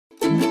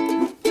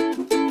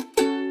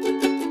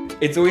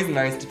It's always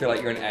nice to feel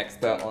like you're an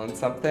expert on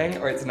something,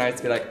 or it's nice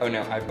to be like, oh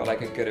no, I've got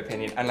like a good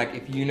opinion. And like,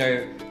 if you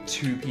know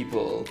two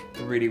people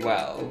really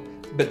well,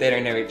 but they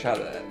don't know each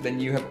other, then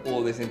you have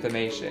all this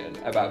information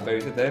about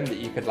both of them that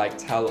you could like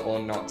tell or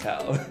not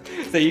tell.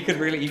 So you can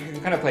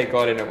kind of play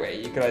God in a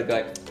way. You could either be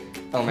like,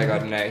 oh my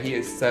God, no, he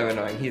is so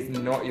annoying. He's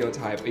not your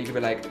type. Or you could be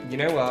like, you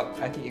know what?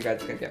 I think you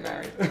guys are gonna get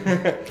married.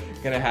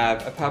 Gonna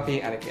have a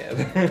puppy and a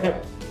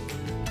kid.